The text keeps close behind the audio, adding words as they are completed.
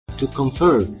to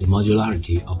confirm the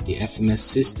modularity of the FMS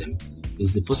system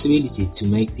is the possibility to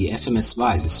make the FMS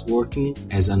vices working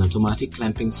as an automatic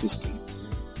clamping system.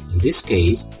 In this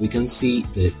case, we can see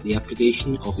the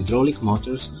application of hydraulic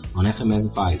motors on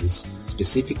FMS vices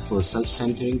specific for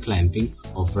self-centering clamping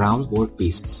of round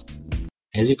workpieces.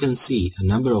 As you can see, a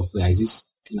number of vices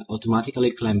can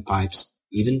automatically clamp pipes,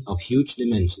 even of huge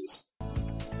dimensions.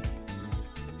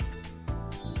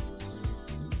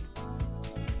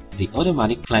 The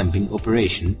automatic clamping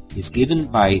operation is given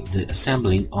by the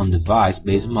assembling on the vice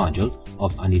base module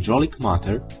of an hydraulic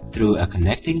motor through a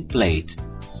connecting plate,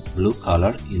 blue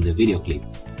color in the video clip.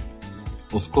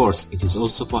 Of course, it is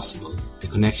also possible the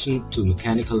connection to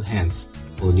mechanical hands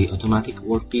for the automatic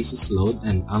workpieces load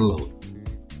and unload.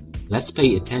 Let's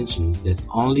pay attention that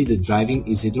only the driving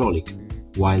is hydraulic,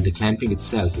 while the clamping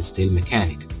itself is still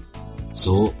mechanic,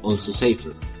 so also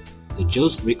safer. The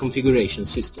jaws reconfiguration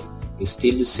system is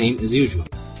still the same as usual.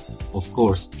 Of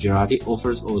course, Gerardi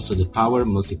offers also the power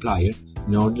multiplier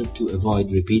in order to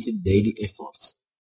avoid repeated daily efforts.